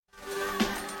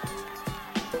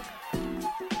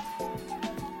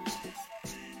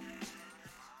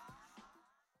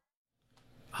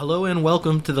Hello and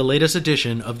welcome to the latest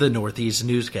edition of the Northeast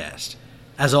Newscast.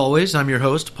 As always, I'm your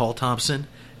host, Paul Thompson,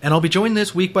 and I'll be joined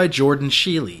this week by Jordan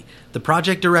Sheely, the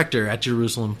project director at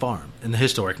Jerusalem Farm in the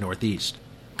historic Northeast.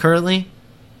 Currently,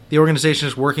 the organization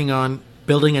is working on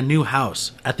building a new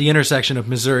house at the intersection of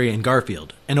Missouri and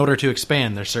Garfield in order to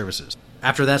expand their services.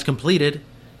 After that's completed,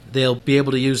 they'll be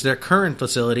able to use their current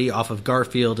facility off of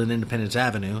Garfield and Independence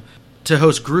Avenue to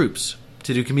host groups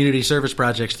to do community service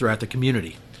projects throughout the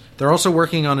community. They're also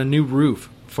working on a new roof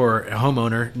for a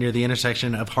homeowner near the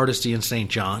intersection of Hardesty and St.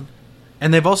 John.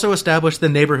 And they've also established the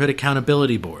Neighborhood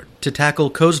Accountability Board to tackle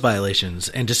codes violations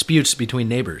and disputes between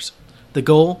neighbors. The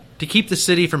goal? To keep the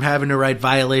city from having to write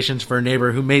violations for a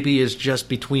neighbor who maybe is just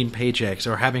between paychecks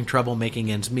or having trouble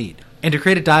making ends meet. And to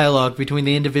create a dialogue between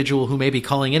the individual who may be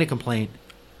calling in a complaint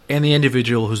and the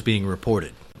individual who's being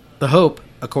reported. The hope,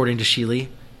 according to Sheely,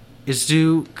 is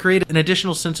to create an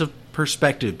additional sense of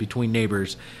perspective between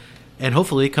neighbors and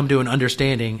hopefully come to an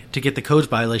understanding to get the codes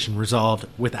violation resolved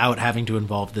without having to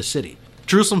involve the city.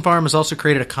 Jerusalem Farm has also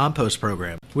created a compost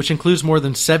program, which includes more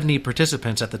than 70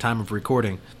 participants at the time of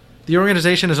recording. The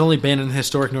organization has only been in the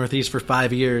historic Northeast for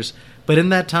 5 years, but in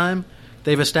that time,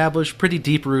 they've established pretty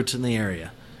deep roots in the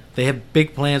area. They have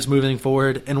big plans moving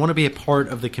forward and want to be a part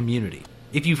of the community.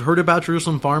 If you've heard about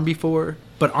Jerusalem Farm before,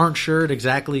 but aren't sure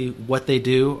exactly what they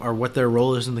do or what their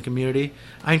role is in the community,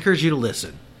 I encourage you to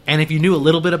listen. And if you knew a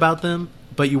little bit about them,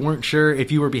 but you weren't sure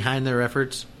if you were behind their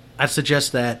efforts, I'd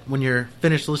suggest that when you're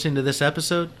finished listening to this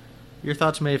episode, your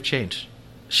thoughts may have changed.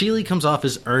 Sheely comes off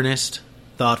as earnest,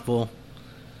 thoughtful,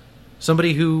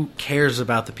 somebody who cares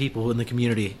about the people in the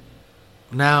community.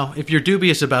 Now, if you're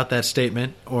dubious about that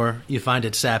statement, or you find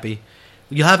it sappy,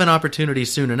 you'll have an opportunity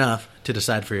soon enough to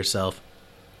decide for yourself.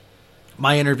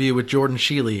 My interview with Jordan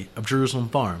Sheely of Jerusalem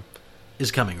Farm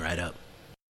is coming right up.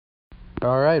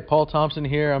 All right, Paul Thompson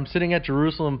here. I'm sitting at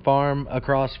Jerusalem Farm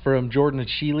across from Jordan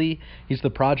Sheely. He's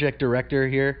the project director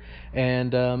here,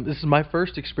 and this is my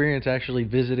first experience actually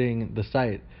visiting the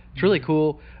site. It's really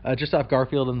cool, just off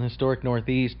Garfield in the historic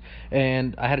Northeast,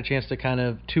 and I had a chance to kind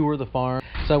of tour the farm.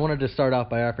 So I wanted to start off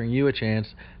by offering you a chance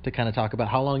to kind of talk about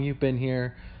how long you've been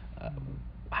here,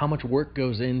 how much work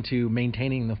goes into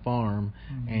maintaining the farm,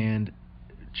 and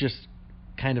just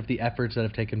kind of the efforts that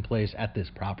have taken place at this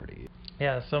property.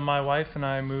 Yeah, so my wife and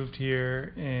I moved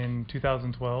here in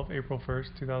 2012, April 1st,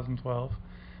 2012,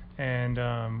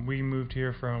 and we moved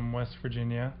here from West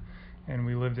Virginia, and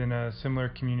we lived in a similar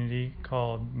community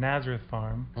called Nazareth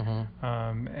Farm,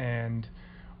 and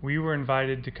we were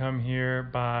invited to come here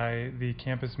by the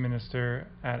campus minister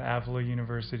at Avila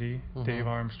University, Dave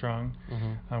Armstrong.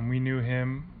 We knew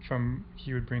him from,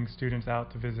 he would bring students out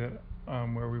to visit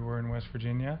where we were in West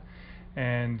Virginia.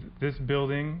 And this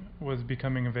building was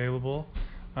becoming available.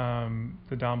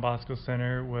 The Don Bosco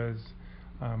Center was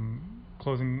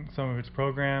closing some of its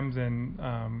programs and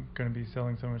going to be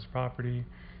selling some of its property.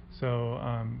 So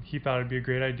he thought it'd be a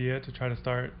great idea to try to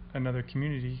start another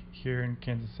community here in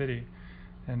Kansas City.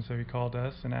 And so he called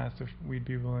us and asked if we'd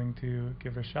be willing to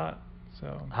give it a shot.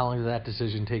 So how long did that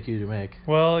decision take you to make?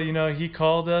 Well, you know, he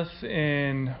called us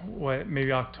in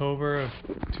maybe October of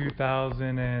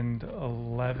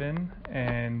 2011,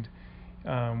 and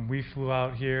we flew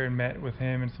out here and met with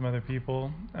him and some other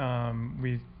people.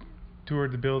 We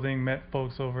toured the building, met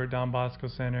folks over at Don Bosco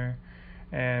Center,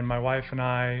 and my wife and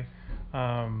I,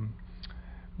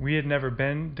 we had never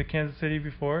been to Kansas City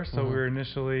before, so we were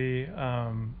initially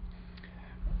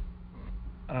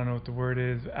I don't know what the word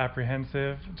is,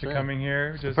 apprehensive to coming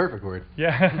here. Just the perfect word.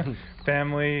 Yeah.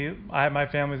 Family. My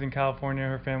family's in California,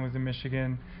 her family's in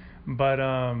Michigan. But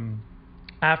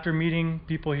after meeting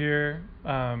people here,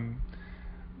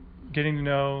 getting to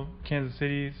know Kansas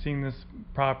City, seeing this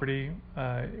property,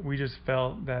 we just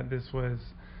felt that this was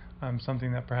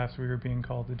something that perhaps we were being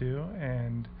called to do,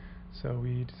 and so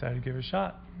we decided to give it a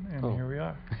shot, and here we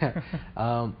are.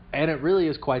 And it really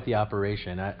is quite the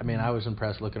operation. I mean, I was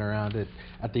impressed looking around at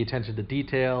the attention to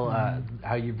detail,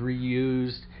 how you've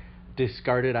reused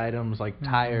discarded items like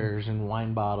tires and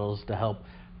wine bottles to help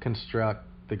construct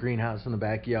the greenhouse in the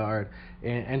backyard,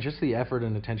 and just the effort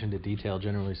and attention to detail,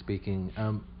 generally speaking.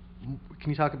 Can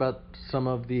you talk about some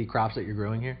of the crops that you're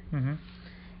growing here?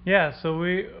 Yeah, so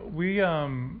we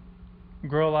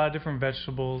grow a lot of different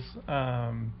vegetables.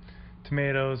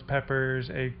 Tomatoes, peppers,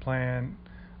 eggplant,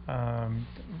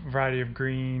 variety of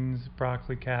greens,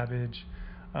 broccoli, cabbage.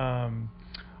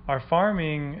 Our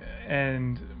farming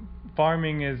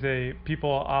is people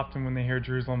often when they hear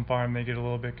Jerusalem Farm, they get a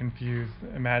little bit confused,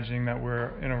 imagining that we're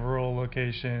in a rural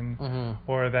location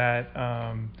or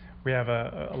that we have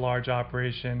a large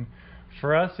operation.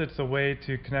 For us, it's a way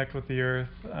to connect with the earth,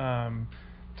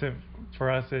 for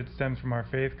us, it stems from our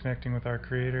faith, connecting with our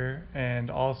Creator, and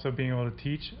also being able to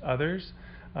teach others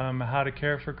how to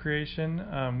care for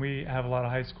creation. We have a lot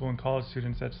of high school and college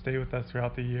students that stay with us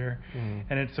throughout the year,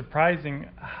 and it's surprising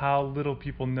how little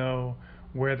people know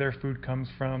where their food comes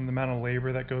from, the amount of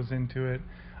labor that goes into it,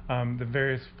 the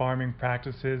various farming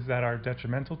practices that are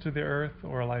detrimental to the earth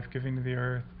or life-giving to the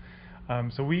earth.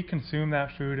 So we consume that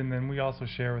food, and then we also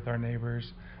share with our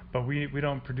neighbors, but we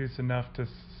don't produce enough to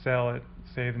sell at,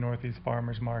 say, the Northeast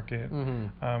Farmers Market,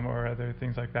 or other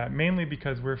things like that, mainly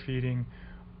because we're feeding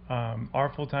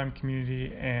our full-time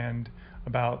community and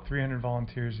about 300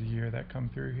 volunteers a year that come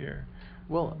through here.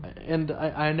 Well, and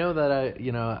I know that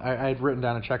I had written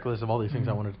down a checklist of all these things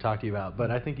I wanted to talk to you about, but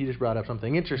I think you just brought up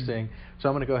something interesting, so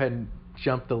I'm going to go ahead and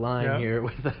jump the line here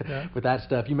with that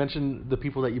stuff. You mentioned the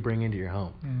people that you bring into your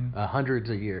home, hundreds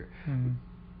a year.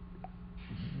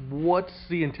 What's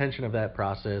the intention of that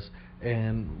process,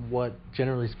 and what,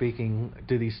 generally speaking,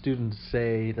 do these students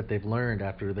say that they've learned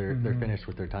after they're finished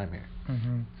with their time here?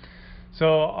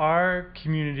 So our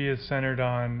community is centered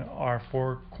on our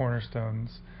 4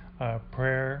 cornerstones: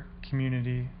 prayer,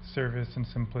 community, service, and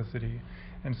simplicity.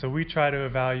 And so we try to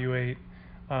evaluate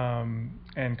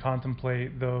and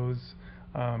contemplate those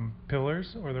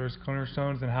pillars or those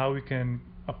cornerstones and how we can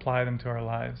apply them to our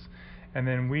lives. And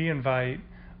then we invite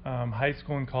high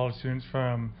school and college students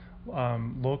from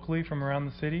locally from around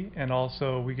the city, and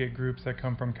also we get groups that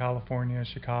come from California,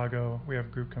 Chicago. We have a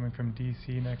group coming from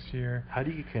DC next year. How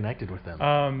do you get connected with them?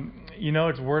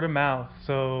 It's word of mouth.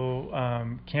 So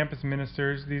campus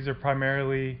ministers, these are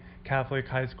primarily Catholic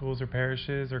high schools or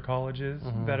parishes or colleges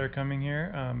that are coming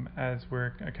here, as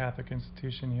we're a Catholic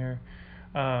institution here.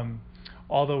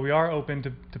 Although we are open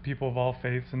to people of all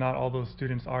faiths, and not all those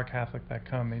students are Catholic that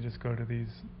come. They just go to these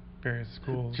various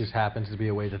schools. It just happens to be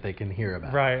a way that they can hear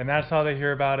about. Right, and that's how they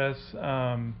hear about us.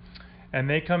 And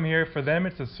they come here. For them,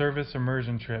 it's a service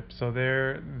immersion trip. So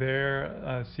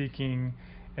they're seeking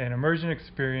an immersion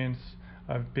experience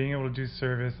of being able to do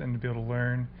service and to be able to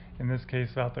learn, in this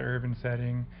case, about the urban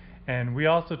setting. And we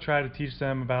also try to teach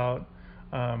them about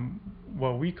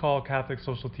what we call Catholic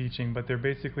social teaching, but they're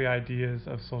basically ideas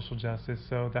of social justice.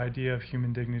 So the idea of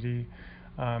human dignity,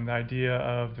 the idea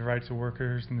of the rights of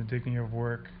workers and the dignity of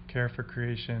work, care for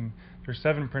creation. There's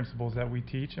 7 principles that we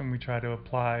teach and we try to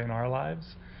apply in our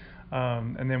lives.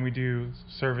 And then we do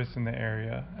service in the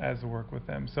area as a work with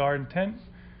them. So our intent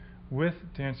to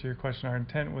answer your question, our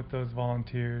intent with those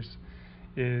volunteers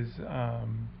is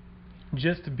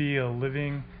just to be a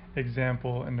living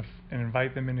example and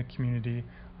invite them into community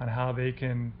on how they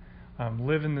can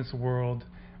live in this world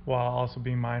while also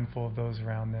being mindful of those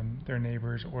around them, their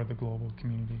neighbors or the global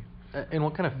community. And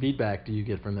what kind of feedback do you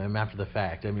get from them after the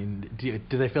fact? I mean,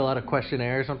 do they fill out a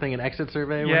questionnaire or something, an exit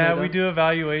survey? Yeah, we do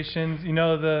evaluations.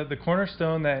 The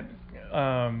cornerstone that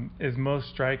is most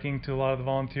striking to a lot of the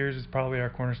volunteers is probably our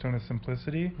cornerstone of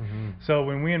simplicity. So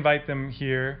when we invite them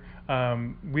here,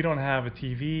 we don't have a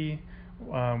TV.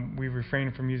 We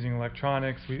refrain from using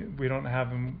electronics. We don't have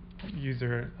them use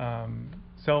their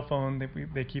cell phone.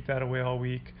 They keep that away all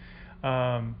week.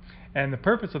 And the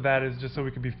purpose of that is just so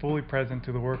we can be fully present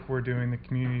to the work we're doing, the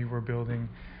community we're building.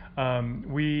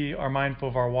 We are mindful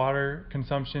of our water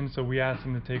consumption, so we ask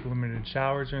them to take limited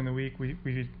showers during the week.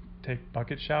 We take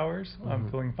bucket showers,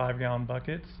 filling 5-gallon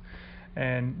buckets,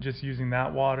 and just using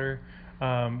that water.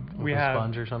 We have a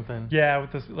sponge or something? Yeah,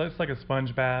 it's like a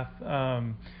sponge bath.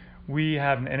 We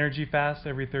have an energy fast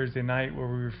every Thursday night where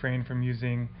we refrain from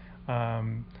using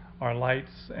our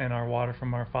lights and our water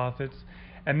from our faucets.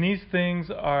 And these things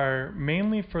are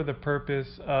mainly for the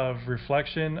purpose of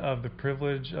reflection of the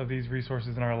privilege of these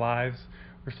resources in our lives,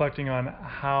 reflecting on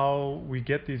how we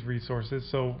get these resources.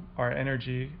 So our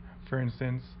energy, for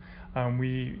instance,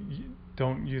 we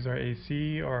don't use our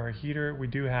AC or our heater. We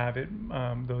do have it,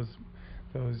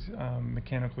 those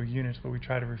mechanical units, but we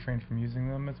try to refrain from using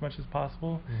them as much as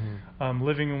possible.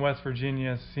 Living in West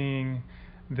Virginia, seeing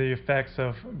the effects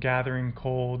of gathering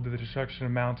cold, the destruction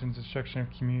of mountains, destruction of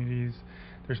communities.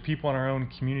 There's people in our own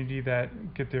community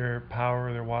that get their power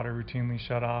or their water routinely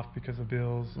shut off because of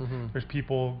bills. There's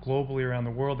people globally around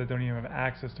the world that don't even have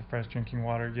access to fresh drinking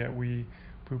water, yet we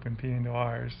poop and pee into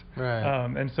ours. Right.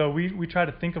 And so we try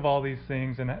to think of all these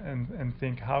things and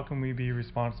think, how can we be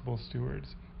responsible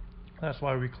stewards? That's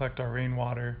why we collect our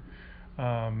rainwater,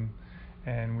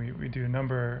 and we do a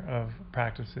number of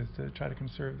practices to try to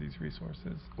conserve these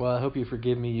resources. Well, I hope you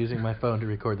forgive me using my phone to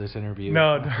record this interview.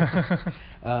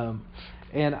 No.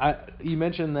 And you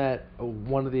mentioned that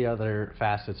one of the other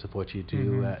facets of what you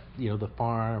do, the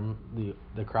farm,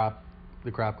 the crop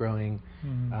growing,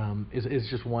 is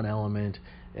just one element.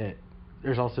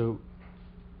 There's also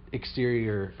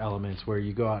exterior elements where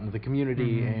you go out into the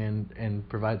community Mm-hmm. and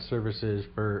provide services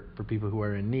for people who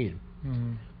are in need.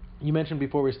 Mm-hmm. You mentioned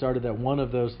before we started that one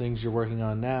of those things you're working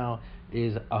on now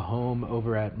is a home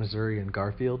over at Missouri and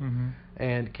Garfield. Mm-hmm.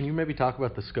 And can you maybe talk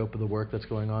about the scope of the work that's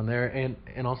going on there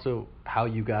and also how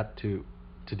you got to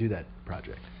do that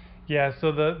project? Yeah,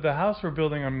 so the house we're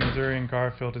building on Missouri and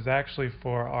Garfield is actually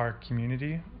for our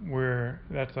community.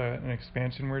 That's an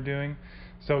expansion we're doing.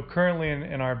 So currently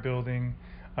in our building,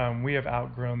 we have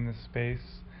outgrown this space.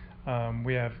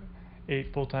 We have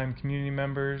 8 full-time community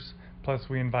members, plus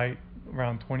we invite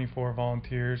around 24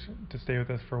 volunteers to stay with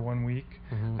us for 1 week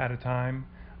at a time.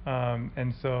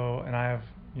 And I have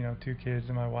 2 kids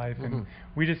and my wife, and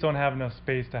we just don't have enough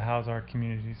space to house our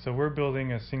community. So we're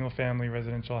building a single-family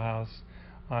residential house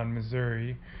on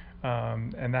Missouri,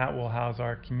 and that will house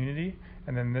our community,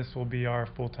 and then this will be our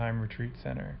full-time retreat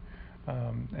center.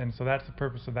 And so that's the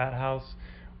purpose of that house.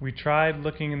 We tried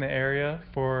looking in the area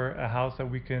for a house that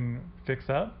we can fix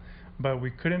up, but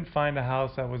we couldn't find a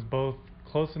house that was both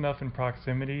close enough in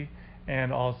proximity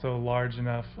and also large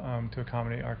enough to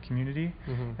accommodate our community.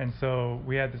 And so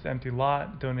we had this empty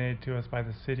lot donated to us by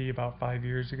the city about 5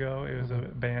 years ago. It was an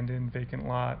abandoned, vacant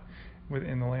lot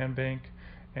within the land bank,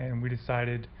 and we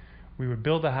decided we would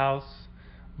build a house,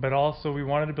 but also we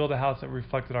wanted to build a house that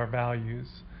reflected our values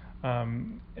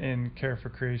in care for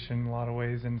creation in a lot of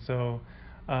ways. And so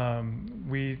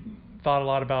we thought a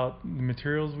lot about the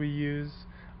materials we use,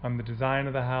 the design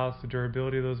of the house, the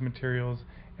durability of those materials,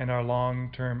 and our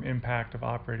long-term impact of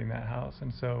operating that house.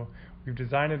 And so we've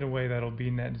designed it in a way that'll be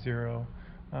net zero,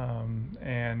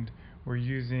 and we're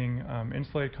using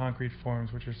insulated concrete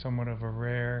forms, which are somewhat of a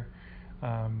rare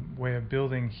way of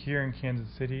building here in Kansas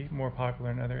City, more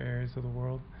popular in other areas of the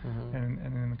world and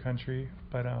in the country.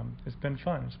 But it's been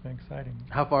fun. It's been exciting.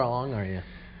 How far along are you?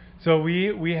 So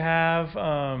we have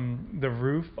the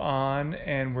roof on,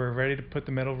 and we're ready to put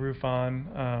the metal roof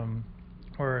on.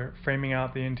 We're framing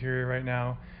out the interior right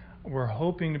now. We're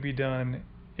hoping to be done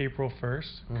April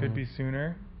 1st. Could be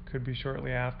sooner, could be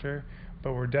shortly after,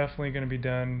 but we're definitely going to be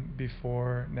done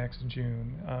before next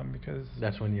June because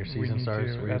that's when your season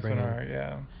starts. That's when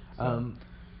our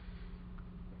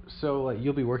So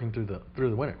you'll be working through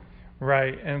the winter.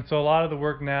 Right, and so a lot of the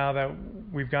work now that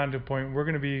we've gotten to a point, we're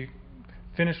going to be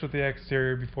finished with the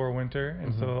exterior before winter,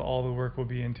 and so all the work will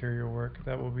be interior work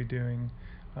that we'll be doing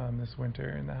this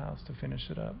winter in the house to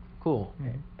finish it up. Cool.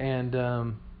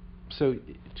 And so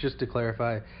just to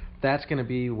clarify, that's going to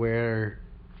be where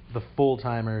the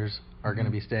full-timers are going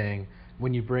to be staying.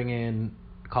 When you bring in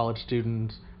college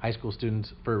students, high school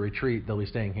students for a retreat, they'll be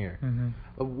staying here.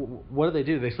 What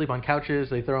do? They sleep on couches,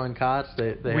 they throw in cots, they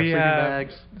have sleeping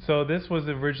bags? So this was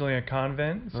originally a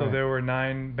convent, so there were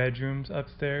 9 bedrooms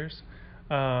upstairs.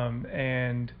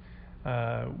 And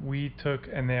we took,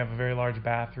 and they have a very large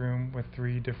bathroom with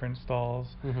 3 different stalls.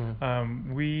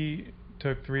 We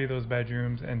took 3 of those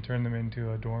bedrooms and turned them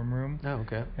into a dorm room. Oh,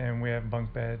 okay. And we have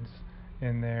bunk beds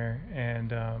in there.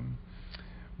 And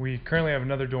we currently have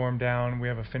another dorm down. We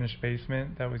have a finished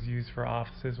basement that was used for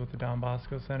offices with the Don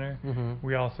Bosco Center.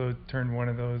 We also turned one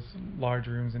of those large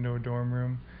rooms into a dorm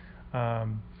room.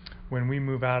 When we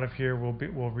move out of here, we'll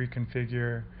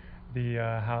reconfigure the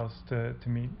house to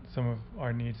meet some of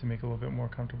our needs to make it a little bit more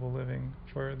comfortable living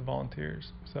for the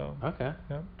volunteers. So okay,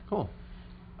 yep. Cool.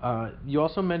 You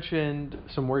also mentioned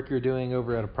some work you're doing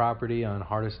over at a property on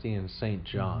Hardesty and St.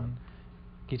 John.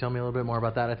 Can you tell me a little bit more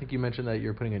about that? I think you mentioned that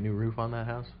you're putting a new roof on that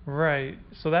house. Right.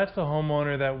 So that's the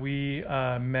homeowner that we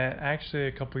met actually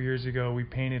a couple years ago. We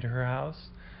painted her house,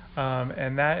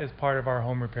 and that is part of our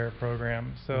home repair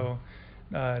program. So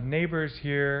neighbors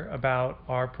hear about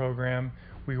our program.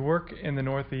 We work in the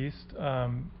Northeast.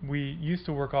 We used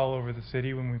to work all over the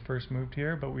city when we first moved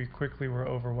here, but we quickly were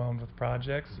overwhelmed with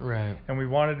projects. Right. And we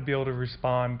wanted to be able to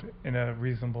respond in a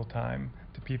reasonable time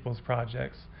to people's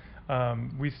projects.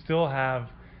 We still have,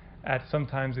 at some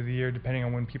times of the year, depending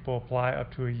on when people apply,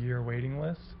 up to a year waiting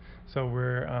list. So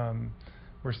we're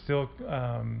still,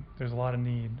 there's a lot of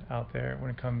need out there when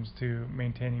it comes to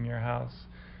maintaining your house.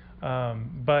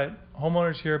 But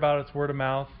homeowners hear about it's word of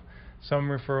mouth, some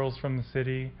referrals from the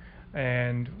city,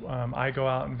 and I go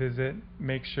out and visit,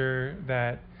 make sure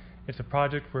that it's a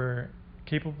project we're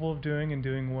capable of doing and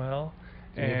doing well.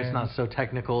 And if it's not so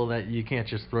technical that you can't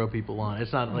just throw people on.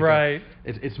 It's not like right.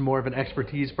 It's more of an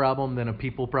expertise problem than a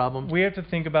people problem. We have to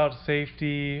think about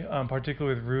safety,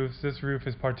 particularly with roofs. This roof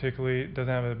is doesn't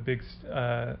have a big,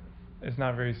 it's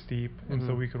not very steep, and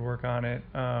so we could work on it.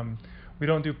 We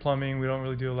don't do plumbing. We don't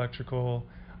really do electrical.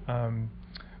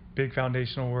 Big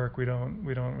foundational work we don't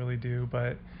really do,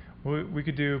 but we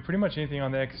could do pretty much anything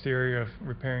on the exterior of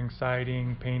repairing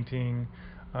siding, painting,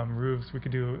 roofs. We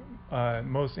could do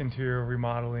most interior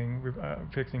remodeling,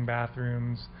 fixing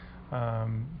bathrooms,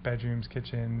 bedrooms,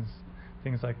 kitchens,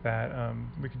 things like that.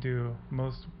 We could do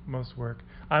most work.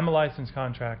 I'm a licensed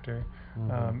contractor,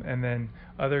 and then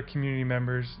other community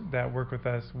members that work with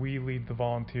us, we lead the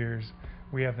volunteers.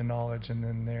 We have the knowledge, and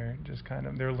then they're just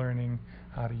they're learning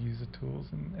how to use the tools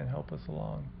and help us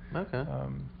along. Okay.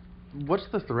 What's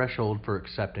the threshold for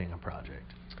accepting a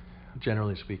project,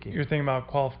 generally speaking? You're thinking about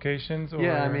qualifications? Or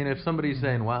Yeah, I mean, if somebody's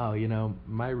saying, wow,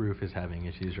 my roof is having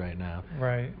issues right now.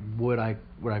 Right. Would I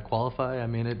qualify? I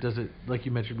mean, like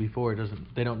you mentioned before,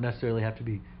 they don't necessarily have to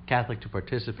be Catholic to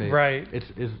participate. Right.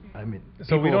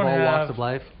 So we don't have walks of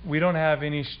life. We don't have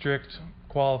any strict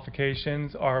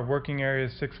qualifications. Our working area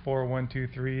is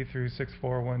 64123 through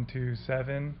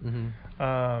 64127.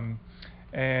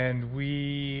 And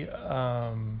we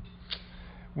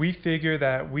figure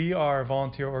that we are a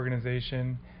volunteer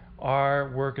organization. Our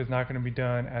work is not going to be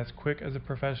done as quick as a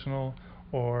professional,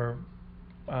 or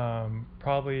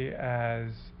probably as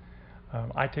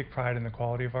I take pride in the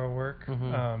quality of our work.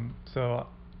 So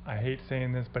I hate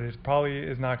saying this, but it probably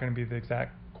is not going to be the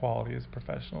exact quality as a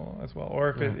professional as well. Or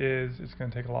if it is, it's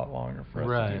going to take a lot longer for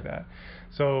us to do that.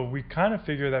 So we kind of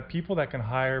figure that people that can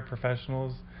hire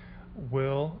professionals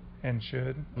will and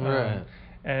should.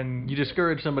 And you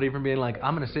discourage somebody from being like,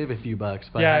 I'm going to save a few bucks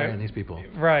by hiring these people.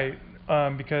 Right.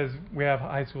 Because we have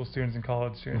high school students and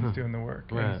college students doing the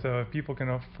work. And so if people can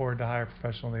afford to hire a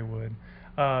professional, they would.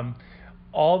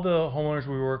 All the homeowners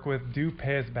we work with do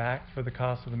pay us back for the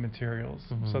cost of the materials.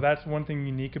 So that's one thing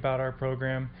unique about our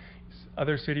program.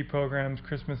 Other city programs,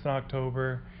 Christmas in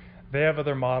October, they have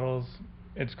other models.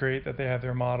 It's great that they have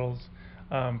their models.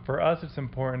 For us, it's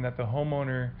important that the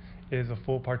homeowner is a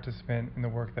full participant in the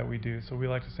work that we do. So we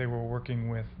like to say we're working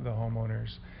with the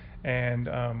homeowners. And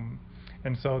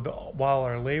so while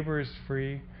our labor is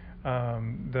free,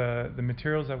 the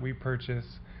materials that we purchase,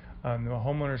 the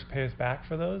homeowners pay us back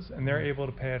for those, and they're able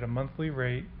to pay at a monthly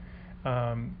rate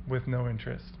with no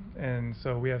interest. And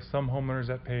so we have some homeowners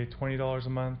that pay $20 a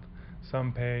month,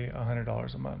 some pay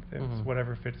 $100 a month. It's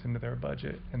whatever fits into their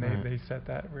budget, and they set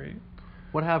that rate.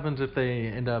 What happens if they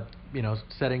end up,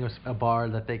 setting a bar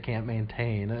that they can't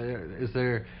maintain? Is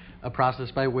there a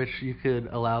process by which you could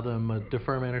allow them a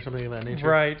deferment or something of that nature?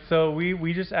 Right. So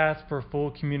we just ask for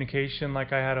full communication.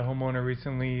 Like I had a homeowner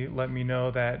recently let me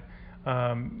know that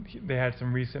they had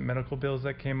some recent medical bills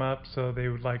that came up, so they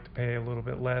would like to pay a little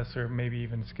bit less, or maybe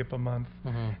even skip a month.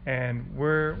 And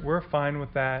we're fine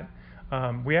with that.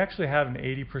 We actually have an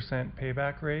 80%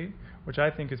 payback rate, which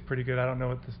I think is pretty good. I don't know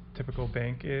what the typical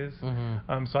bank is.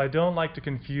 So I don't like to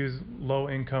confuse low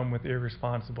income with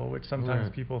irresponsible, which sometimes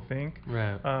people think.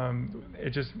 They're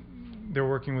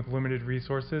working with limited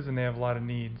resources and they have a lot of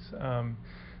needs.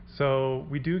 So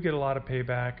we do get a lot of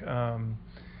payback.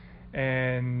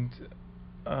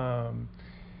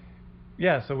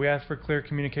 So we ask for clear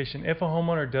communication. If a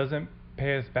homeowner doesn't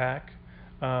pay us back,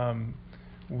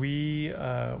 we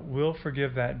will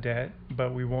forgive that debt,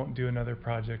 but we won't do another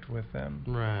project with them.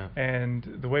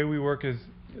 And the way we work is,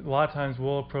 a lot of times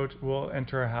we'll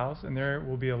enter a house and there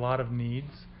will be a lot of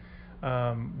needs.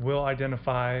 We'll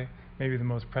identify maybe the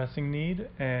most pressing need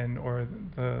or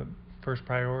the first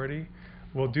priority.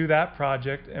 We'll do that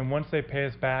project, and once they pay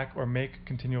us back or make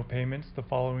continual payments, the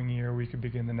following year we could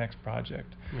begin the next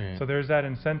project. So there's that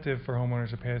incentive for homeowners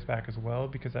to pay us back as well,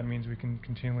 because that means we can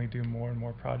continually do more and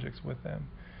more projects with them.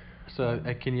 So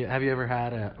have you ever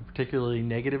had a particularly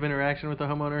negative interaction with a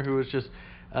homeowner who was just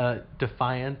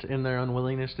defiant in their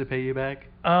unwillingness to pay you back?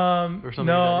 Or something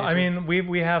no, of that nature? I mean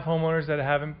we have homeowners that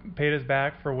haven't paid us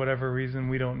back for whatever reason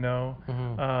we don't know.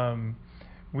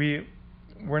 We're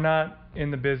not in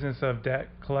the business of debt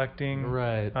collecting.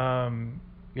 You're not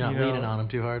leaning on them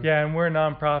too hard. Yeah, and we're a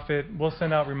nonprofit. We'll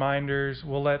send out reminders.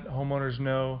 We'll let homeowners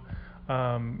know,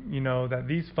 that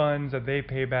these funds that they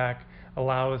pay back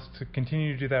allow us to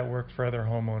continue to do that work for other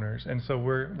homeowners. And so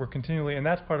we're continually, and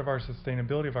that's part of our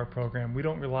sustainability of our program. We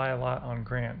don't rely a lot on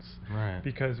grants,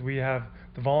 because we have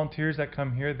the volunteers that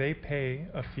come here. They pay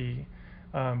a fee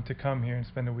to come here and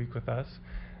spend a week with us.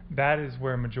 That is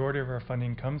where a majority of our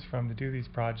funding comes from to do these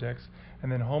projects,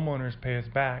 and then homeowners pay us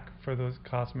back for those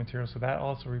cost materials, so that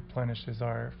also replenishes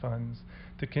our funds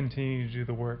to continue to do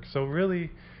the work. So really,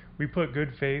 we put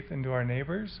good faith into our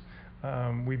neighbors.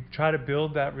 We try to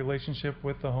build that relationship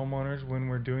with the homeowners when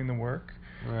we're doing the work,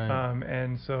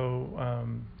 and so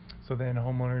then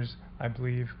homeowners, I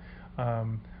believe,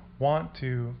 want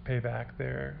to pay back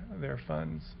their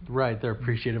funds. Right, they're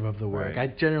appreciative of the work.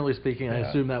 Right. Generally speaking, I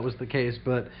assume that was the case,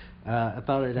 but I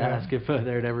thought I'd ask if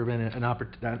there had ever been an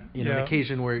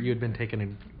occasion where you had been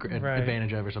taken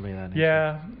advantage of or something like that.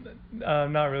 Yeah,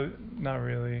 not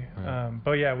really. Right.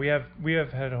 But yeah, we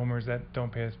have had homers that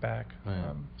don't pay us back.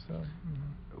 Right. So.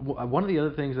 One of the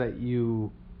other things that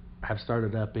you have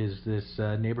started up is this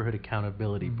neighborhood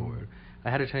accountability board. I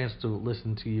had a chance to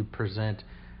listen to you present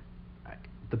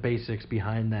the basics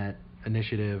behind that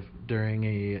initiative during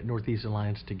a Northeast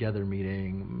Alliance Together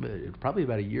meeting probably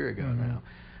about a year ago now.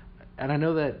 And I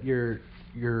know that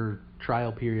your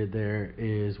trial period there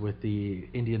is with the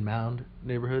Indian Mound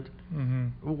neighborhood.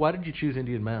 Why did you choose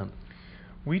Indian Mound?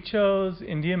 We chose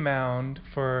Indian Mound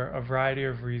for a variety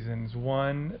of reasons.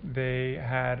 One, they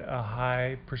had a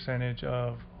high percentage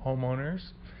of homeowners.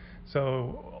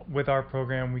 So with our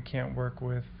program, we can't work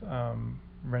with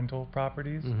rental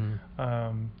properties,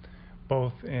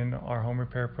 both in our home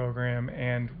repair program,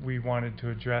 and we wanted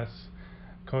to address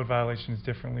code violations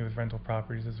differently with rental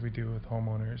properties as we do with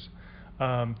homeowners.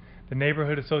 The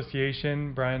neighborhood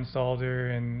association, Brian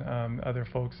Stalder and other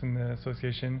folks in the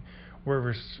association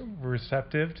were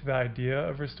receptive to the idea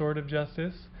of restorative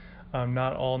justice.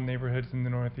 Not all neighborhoods in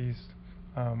the Northeast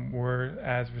were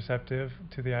as receptive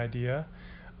to the idea.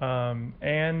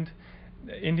 And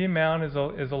Indian Mound is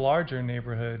a larger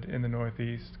neighborhood in the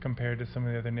Northeast compared to some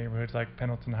of the other neighborhoods, like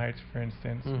Pendleton Heights, for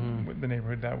instance, the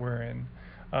neighborhood that we're in.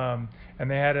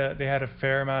 And they had a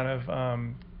fair amount of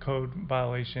code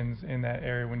violations in that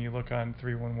area when you look on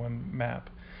 311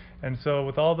 map. And so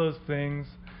with all those things,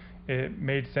 it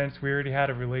made sense. We already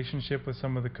had a relationship with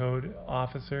some of the code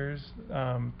officers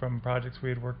from projects we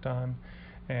had worked on,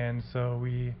 and so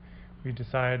we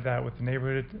decided that with the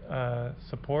neighborhood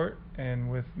support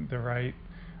and with the right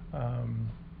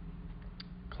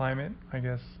climate, I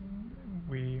guess,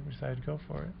 we decided to go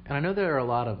for it. And I know there are a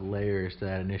lot of layers to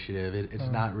that initiative.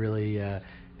 It's not really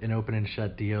an open and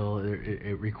shut deal.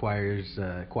 It requires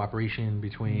cooperation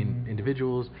between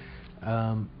individuals.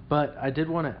 But I did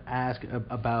want to ask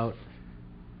about,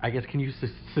 I guess, can you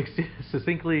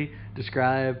succinctly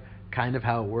describe kind of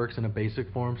how it works in a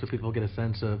basic form so people get a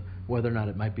sense of whether or not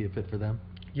it might be a fit for them?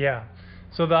 Yeah.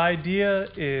 So the idea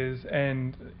is,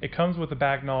 and it comes with the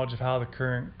back knowledge of how the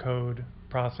current code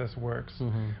process works,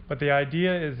 but the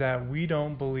idea is that we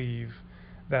don't believe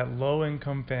that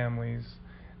low-income families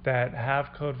that have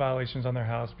code violations on their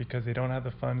house because they don't have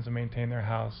the funds to maintain their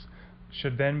house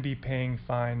should then be paying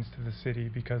fines to the city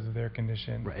because of their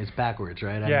condition. Right, it's backwards,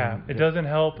 right? Yeah, it doesn't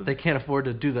help. They can't afford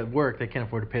to do that work. They can't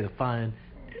afford to pay the fine.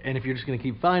 And if you're just going to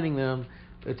keep fining them,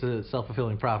 it's a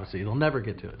self-fulfilling prophecy. They'll never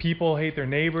get to it. People hate their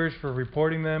neighbors for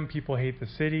reporting them. People hate the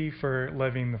city for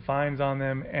levying the fines on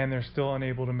them, and they're still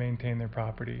unable to maintain their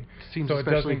property. Seems so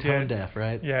especially tone deaf,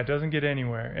 right? Yeah, it doesn't get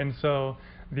anywhere. And so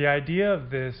the idea of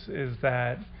this is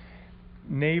that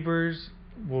neighbors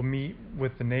will meet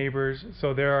with the neighbors.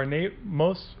 So there are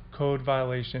most code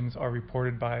violations are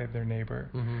reported by their neighbor.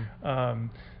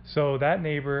 So that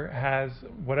neighbor has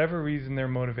whatever reason they're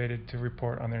motivated to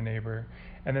report on their neighbor,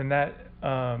 and then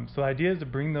so the idea is to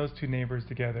bring those two neighbors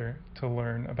together to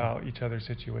learn about each other's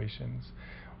situations.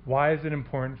 Why is it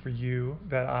important for you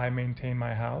that I maintain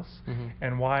my house,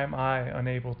 and why am I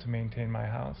unable to maintain my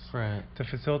house? Right. To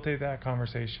facilitate that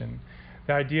conversation.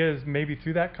 The idea is maybe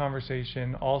through that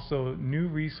conversation also new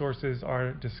resources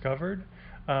are discovered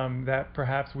that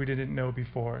perhaps we didn't know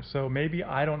before. So maybe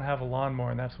I don't have a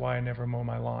lawnmower and that's why I never mow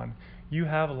my lawn. You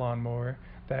have a lawnmower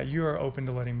that you are open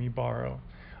to letting me borrow.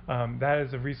 That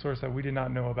is a resource that we did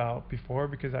not know about before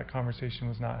because that conversation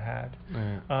was not had.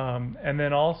 Right. And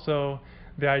then also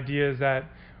the idea is that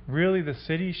really the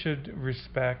city should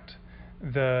respect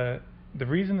the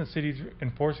reason the city's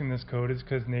enforcing this code is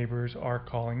because neighbors are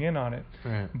calling in on it.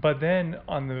 Right. But then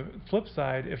on the flip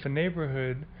side, if a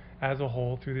neighborhood as a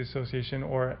whole through the association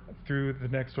or through the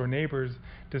next door neighbors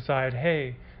decide,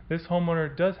 hey, this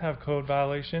homeowner does have code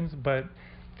violations, but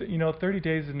 30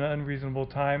 days is an unreasonable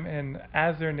time, and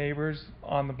as their neighbors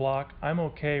on the block, I'm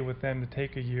okay with them to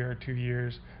take a year or 2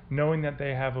 years knowing that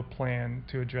they have a plan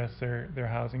to address their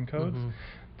housing codes.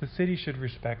 The city should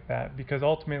respect that, because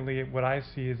ultimately what I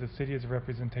see is the city is a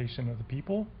representation of the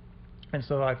people, and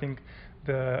so I think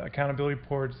the accountability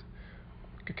boards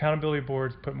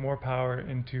put more power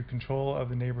into control of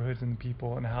the neighborhoods and the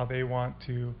people and how they want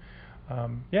to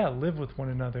live with one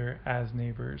another as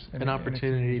neighbors. An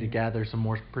opportunity to gather some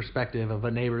more perspective of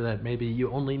a neighbor that maybe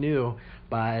you only knew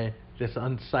by this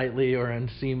unsightly or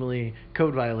unseemly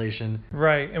code violation.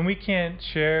 Right, and we can't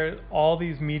share, all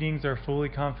these meetings are fully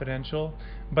confidential,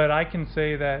 but I can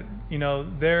say that,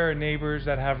 there are neighbors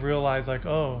that have realized, like,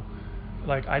 oh,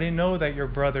 like, I didn't know that your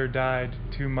brother died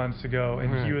 2 months ago and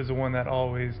he Right. was the one that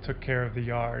always took care of the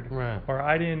yard. Right. Or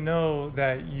I didn't know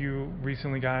that you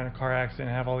recently got in a car accident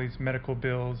and have all these medical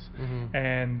bills,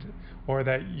 and or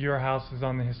that your house is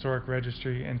on the historic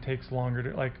registry and takes longer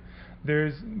to, like,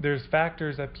 there's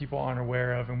factors that people aren't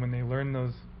aware of, and when they learn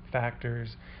those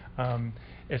factors,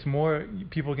 it's more,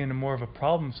 people get into more of a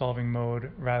problem-solving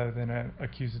mode rather than an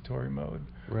accusatory mode.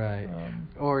 Right.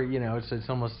 Or, it's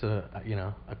almost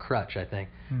a crutch, I think,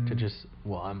 to just,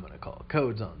 I'm going to call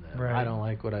codes on them. Right. I don't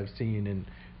like what I've seen, and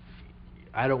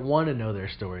I don't want to know their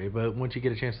story. But once you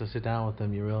get a chance to sit down with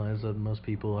them, you realize that most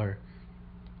people are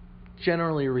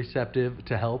generally receptive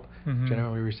to help,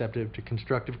 generally receptive to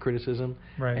constructive criticism,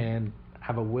 Right. and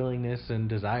have a willingness and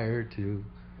desire to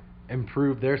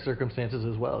improve their circumstances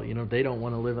as well. They don't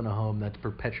want to live in a home that's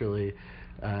perpetually,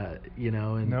 in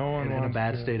a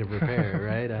bad state of repair,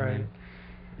 right? I mean,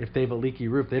 if they have a leaky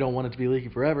roof, they don't want it to be leaky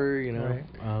forever, Right.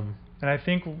 And I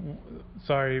think,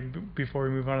 before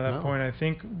we move on to that point, I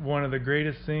think one of the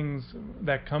greatest things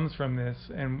that comes from this,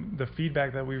 and the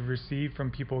feedback that we've received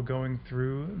from people going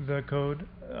through the code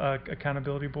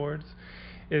accountability boards,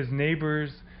 is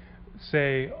neighbors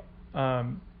say,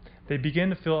 they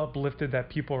begin to feel uplifted that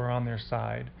people are on their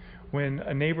side. When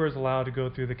a neighbor is allowed to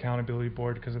go through the accountability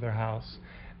board because of their house,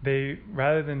 they,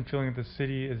 rather than feeling that the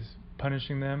city is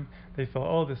punishing them, they feel,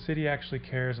 oh, the city actually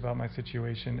cares about my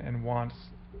situation and wants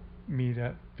me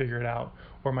to figure it out,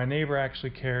 or my neighbor actually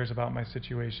cares about my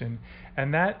situation.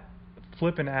 And that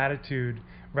flippant attitude,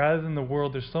 rather than the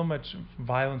world, there's so much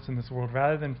violence in this world,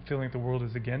 rather than feeling like the world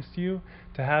is against you,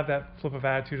 to have that flip of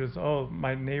attitude as, oh,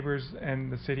 my neighbors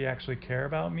and the city actually care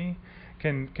about me,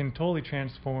 can totally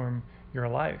transform your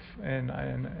life.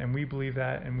 And we believe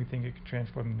that, and we think it can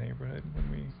transform the neighborhood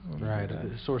when we right, do that.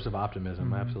 a source of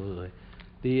optimism, absolutely.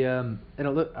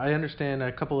 I understand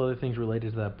a couple other things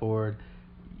related to that board.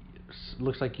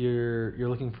 Looks like you're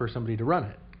looking for somebody to run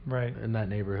it, right, in that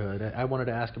neighborhood. I wanted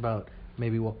to ask about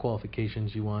maybe what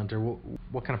qualifications you want, or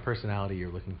what kind of personality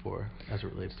you're looking for as it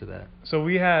relates to that. So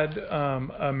we had a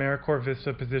AmeriCorps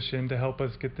Vista position to help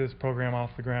us get this program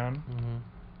off the ground.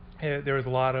 There was a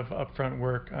lot of upfront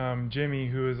work. Jimmy,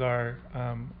 who is our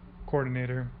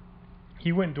coordinator,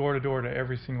 he went door to door to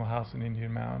every single house in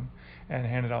Indian Mound and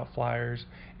handed out flyers.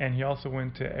 And he also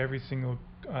went to every single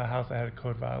house that had a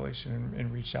code violation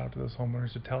and reached out to those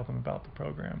homeowners to tell them about the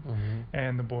program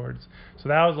and the boards. So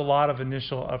that was a lot of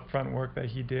initial upfront work that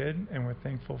he did, and we're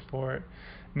thankful for it.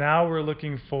 Now we're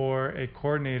looking for a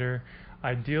coordinator,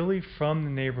 ideally from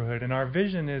the neighborhood. And our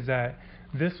vision is that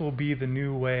this will be the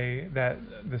new way that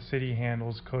the city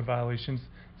handles code violations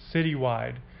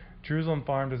citywide. Jerusalem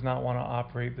Farm does not want to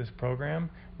operate this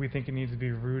program. We think it needs to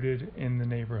be rooted in the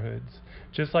neighborhoods.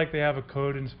 Just like they have a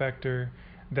code inspector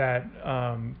that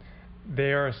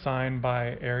they are assigned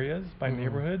by areas, by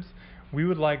neighborhoods, we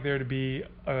would like there to be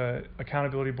a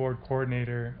accountability board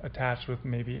coordinator attached with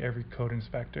maybe every code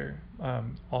inspector,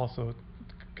 also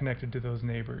connected to those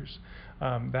neighbors.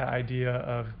 That idea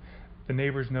of the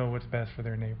neighbors know what's best for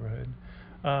their neighborhood.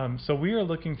 So we are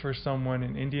looking for someone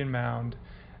in Indian Mound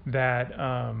that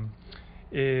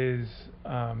is,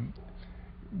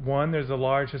 one, there's a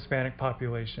large Hispanic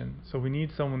population, so we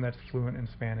need someone that's fluent in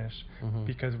Spanish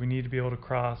because we need to be able to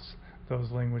cross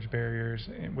those language barriers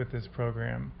with this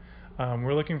program.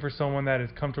 We're looking for someone that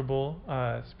is comfortable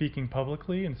speaking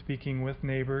publicly and speaking with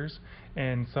neighbors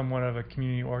in somewhat of a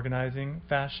community organizing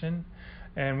fashion.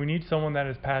 And we need someone that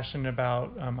is passionate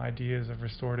about ideas of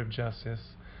restorative justice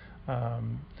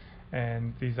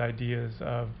and these ideas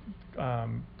of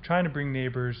trying to bring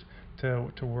neighbors to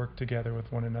work together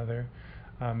with one another.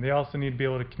 They also need to be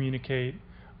able to communicate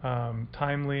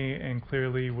timely and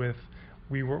clearly with,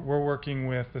 we're working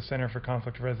with the Center for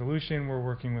Conflict Resolution, we're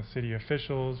working with city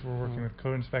officials, we're working with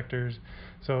code inspectors.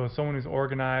 So someone who's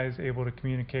organized, able to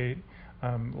communicate.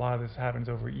 A lot of this happens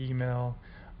over email.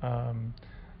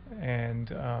 And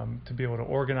to be able to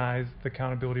organize the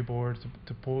accountability boards,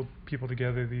 to pull people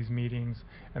together these meetings,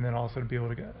 and then also to be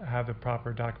able to have the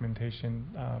proper documentation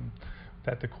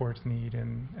that the courts need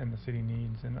and the city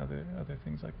needs, and other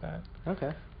things like that.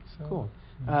 Okay, so, cool.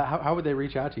 How would they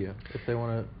reach out to you if they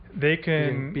want to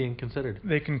be considered?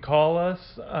 They can call us.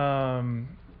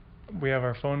 We have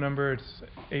our phone number. It's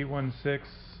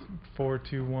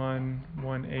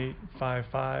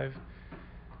 816-421-1855.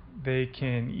 They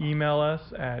can email us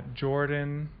at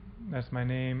Jordan, that's my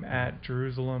name, at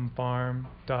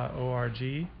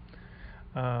jerusalemfarm.org.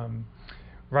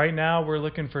 Right now we're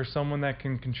looking for someone that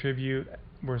can contribute,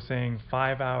 we're saying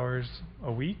 5 hours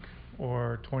a week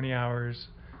or 20 hours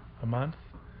a month.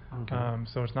 Okay.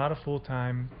 So it's not a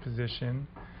full-time position.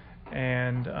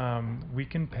 and we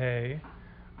can pay.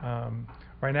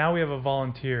 Right now we have a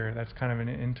volunteer that's kind of an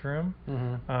interim.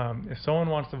 If someone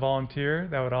wants to volunteer,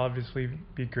 that would obviously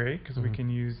be great because we can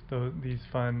use these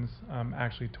funds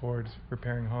actually towards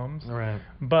repairing homes. Right.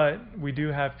 But we do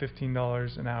have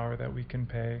 $15 an hour that we can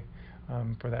pay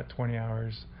for that 20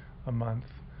 hours a month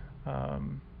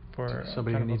for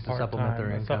somebody who needs to supplement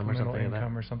their income or something like that.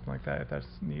 Or something like that if that's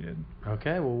needed.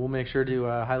 Okay, well, we'll make sure to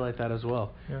highlight that as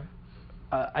well. Yeah.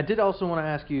 I did also want to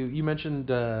ask you, you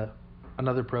mentioned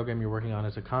another program you're working on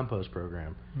is a compost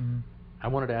program. I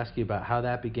wanted to ask you about how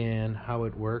that began, how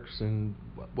it works, and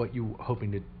what you're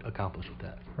hoping to accomplish with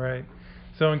that. Right.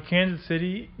 So in Kansas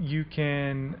City, you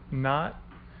can not,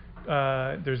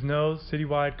 there's no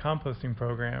citywide composting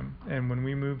program. And when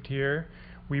we moved here,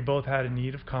 we both had a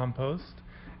need of compost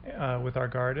with our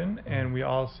garden, and we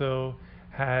also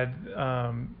had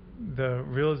the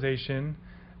realization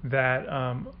that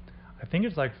I think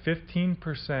it's like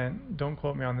 15%, don't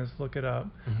quote me on this, look it up,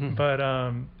 but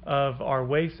of our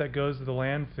waste that goes to the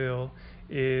landfill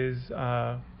is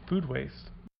food waste.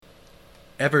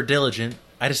 Ever diligent,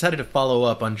 I decided to follow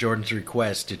up on Jordan's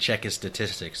request to check his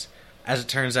statistics. As it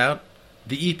turns out,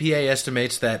 the EPA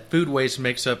estimates that food waste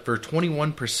makes up for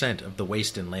 21% of the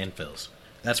waste in landfills.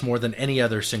 That's more than any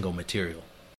other single material.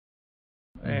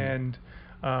 And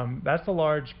that's a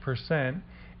large percent.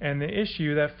 And the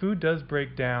issue that food does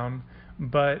break down,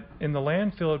 but in the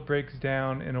landfill it breaks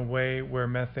down in a way where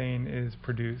methane is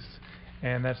produced.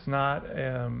 And that's not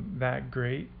that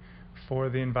great for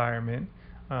the environment.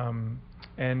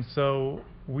 And so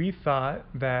we thought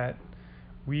that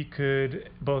we could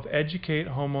both educate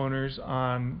homeowners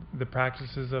on the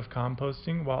practices of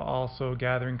composting while also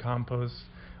gathering compost,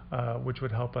 which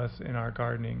would help us in our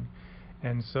gardening.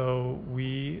 And so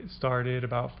we started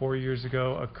about 4 years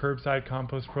ago a curbside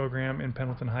compost program in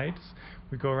Pendleton Heights.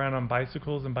 We go around on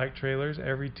bicycles and bike trailers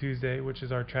every Tuesday, which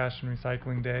is our trash and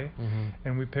recycling day,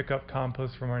 and we pick up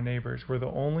compost from our neighbors. We're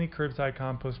the only curbside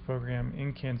compost program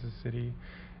in Kansas City,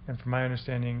 and from my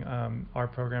understanding, our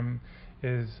program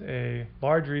is a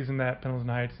large reason that Pendleton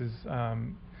Heights is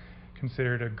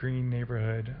considered a green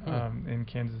neighborhood in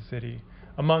Kansas City.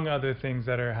 Among other things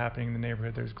that are happening in the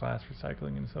neighborhood, there's glass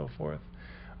recycling and so forth.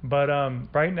 But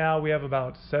right now we have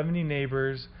about 70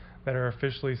 neighbors that are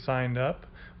officially signed up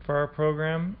for our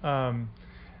program.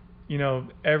 You know,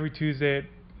 every Tuesday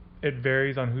it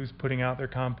varies on who's putting out their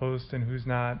compost and who's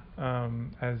not,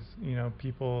 as you know,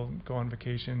 people go on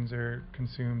vacations or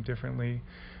consume differently.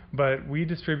 But we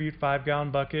distribute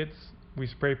 5-gallon buckets. We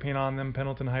spray paint on them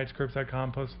Pendleton Heights curbside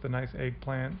compost with a nice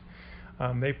eggplant.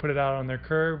 They put it out on their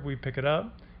curb, we pick it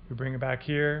up, we bring it back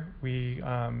here, we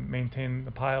maintain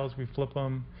the piles, we flip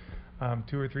them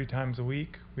 2 or 3 times a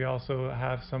week. We also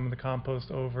have some of the compost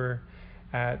over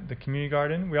at the community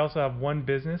garden. We also have one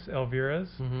business, Elvira's,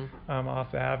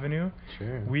 off the avenue.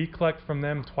 Sure. We collect from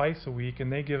them twice a week,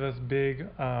 and they give us big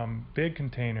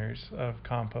containers of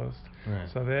compost. Right.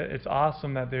 So that it's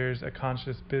awesome that there's a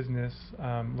conscious business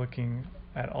looking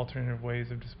at alternative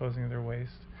ways of disposing of their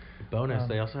waste. Bonus,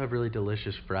 they also have really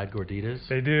delicious fried gorditas.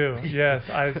 They do, yes.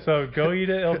 So go eat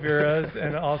at Elvira's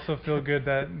and also feel good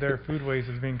that their food waste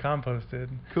is being composted.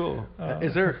 Cool.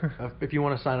 Is there, if you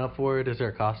want to sign up for it, is there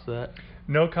a cost to that?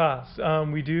 No cost.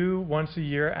 We do once a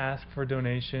year ask for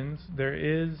donations. There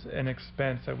is an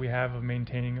expense that we have of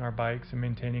maintaining our bikes and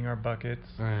maintaining our buckets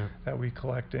that we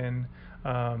collect in.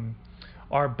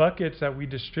 Our buckets that we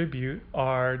distribute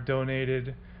are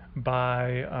donated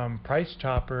by Price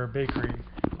Chopper Bakery.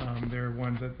 They're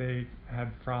ones that they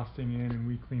had frosting in, and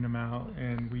we clean them out,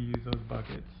 and we use those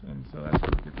buckets, and so that's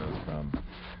where we get those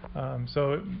from.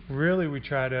 So really we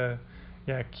try to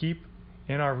keep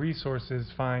in our resources,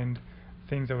 find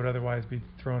things that would otherwise be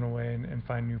thrown away and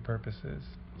find new purposes.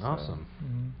 Awesome.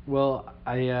 Well,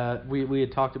 we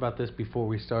had talked about this before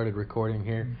we started recording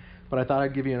here, but I thought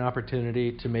I'd give you an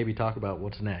opportunity to maybe talk about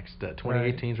what's next.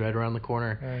 2018 is right around the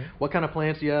corner. Right. What kind of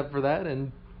plans do you have for that,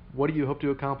 and what do you hope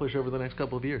to accomplish over the next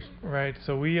couple of years? Right.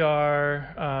 So we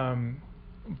are a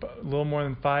little more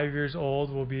than 5 years old.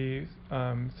 We'll be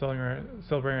celebrating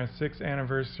our 6th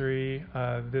anniversary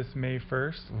this May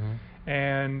 1st.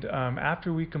 And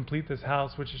after we complete this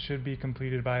house, which it should be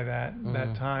completed by that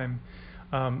time,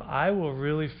 I will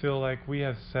really feel like we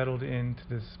have settled into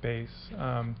this space.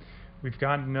 We've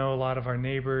gotten to know a lot of our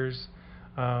neighbors.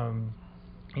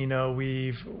 You know,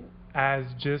 as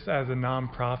a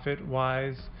nonprofit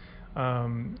wise,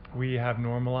 we have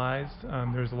normalized.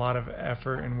 There's a lot of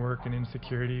effort and work and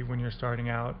insecurity when you're starting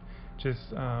out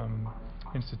just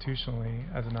institutionally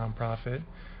as a nonprofit.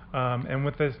 And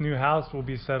with this new house, we'll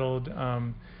be settled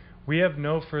we have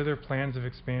no further plans of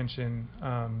expansion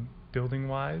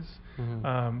building-wise.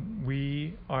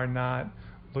 We are not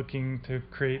looking to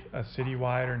create a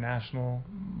citywide or national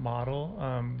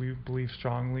model. We believe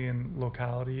strongly in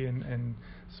locality and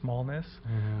smallness.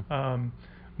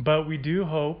 But we do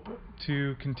hope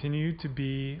to continue to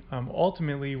be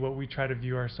ultimately what we try to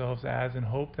view ourselves as, and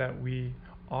hope that we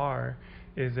are,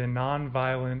 is a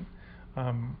nonviolent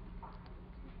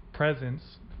presence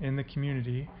in the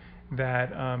community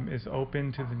that is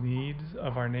open to the needs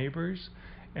of our neighbors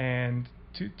and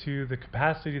to the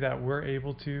capacity that we're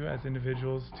able to as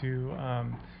individuals to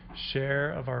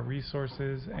share of our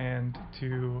resources and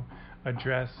to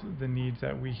address the needs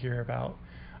that we hear about.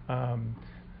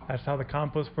 That's how the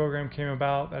compost program came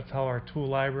about. That's how our tool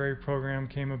library program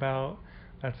came about.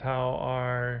 That's how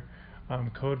our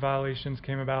code violations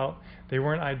came about. They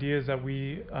weren't ideas that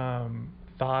we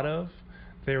thought of.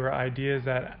 They were ideas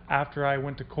that after I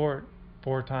went to court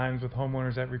 4 times with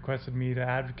homeowners that requested me to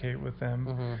advocate with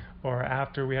them, or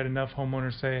after we had enough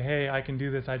homeowners say, hey, I can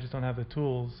do this, I just don't have the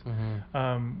tools,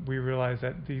 we realized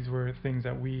that these were things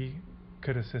that we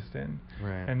could assist in.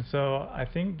 Right. And so I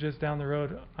think just down the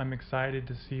road, I'm excited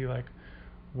to see like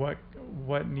what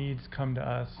needs come to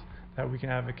us that we can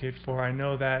advocate for. I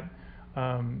know that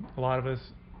a lot of us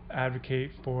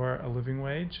advocate for a living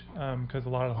wage because a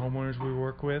lot of the homeowners we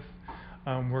work with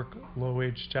work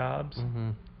low-wage jobs.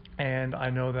 And I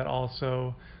know that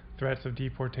also threats of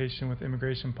deportation with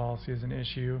immigration policy is an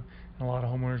issue. And a lot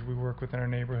of homeowners we work with in our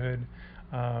neighborhood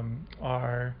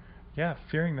are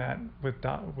fearing that with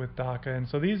DACA. And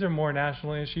so these are more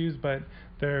national issues, but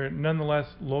they're nonetheless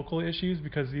local issues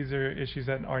because these are issues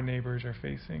that our neighbors are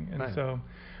facing. And so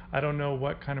I don't know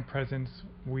what kind of presence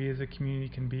we as a community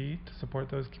can be to support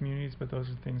those communities, but those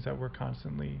are things that we're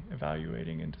constantly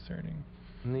evaluating and discerning.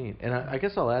 Neat. And I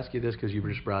guess I'll ask you this because you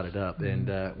just brought it up, and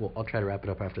I'll try to wrap it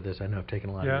up after this. I know I've taken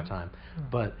a lot of your time,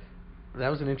 but that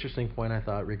was an interesting point, I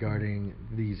thought, regarding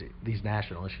these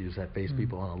national issues that face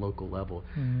people on a local level.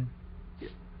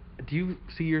 Do you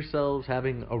see yourselves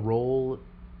having a role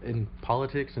in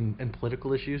politics and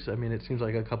political issues? I mean, it seems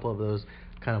like a couple of those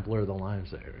kind of blur the lines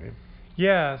there, right?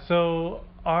 Yeah. So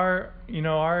our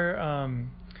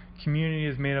community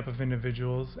is made up of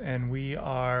individuals, and we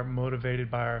are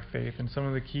motivated by our faith. And some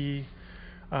of the key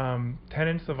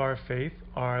tenets of our faith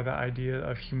are the idea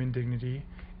of human dignity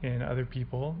in other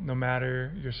people, no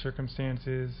matter your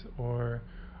circumstances or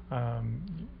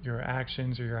your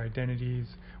actions or your identities.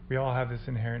 We all have this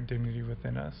inherent dignity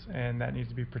within us, and that needs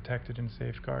to be protected and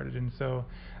safeguarded. And so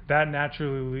that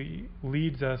naturally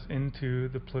leads us into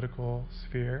the political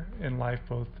sphere in life,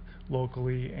 both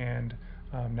locally and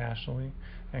nationally,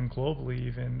 and globally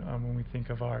even when we think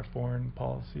of our foreign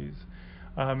policies.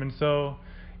 And so,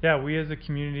 we as a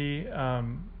community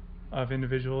of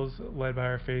individuals led by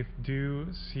our faith do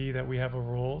see that we have a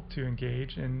role to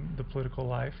engage in the political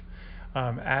life.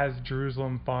 As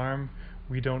Jerusalem Farm,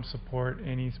 we don't support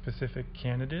any specific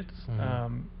candidates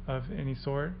of any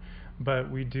sort,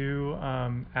 but we do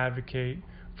advocate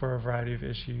for a variety of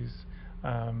issues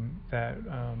that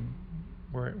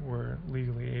we're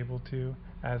legally able to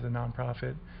as a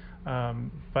nonprofit.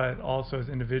 But also as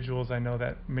individuals, I know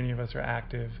that many of us are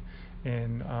active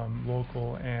in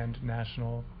local and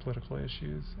national political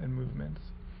issues and movements.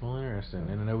 Well, interesting.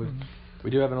 And I know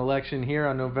we do have an election here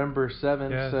on November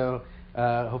 7th, so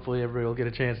hopefully everybody will get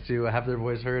a chance to have their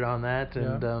voice heard on that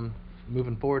and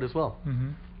moving forward as well.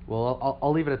 Well,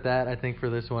 I'll leave it at that, I think, for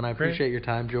this one. I appreciate your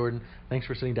time, Jordan. Thanks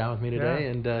for sitting down with me today,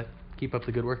 and keep up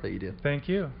the good work that you do. Thank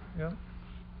you. Yeah.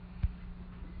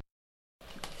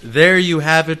 There you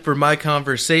have it for my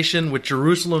conversation with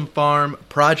Jerusalem Farm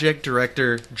Project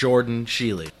Director Jordan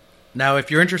Sheely. Now,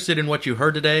 if you're interested in what you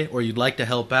heard today or you'd like to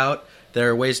help out, there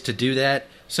are ways to do that.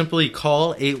 Simply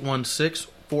call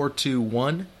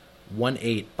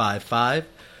 816-421-1855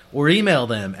 or email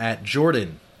them at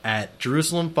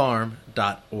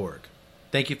jordan@jerusalemfarm.org.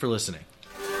 Thank you for listening.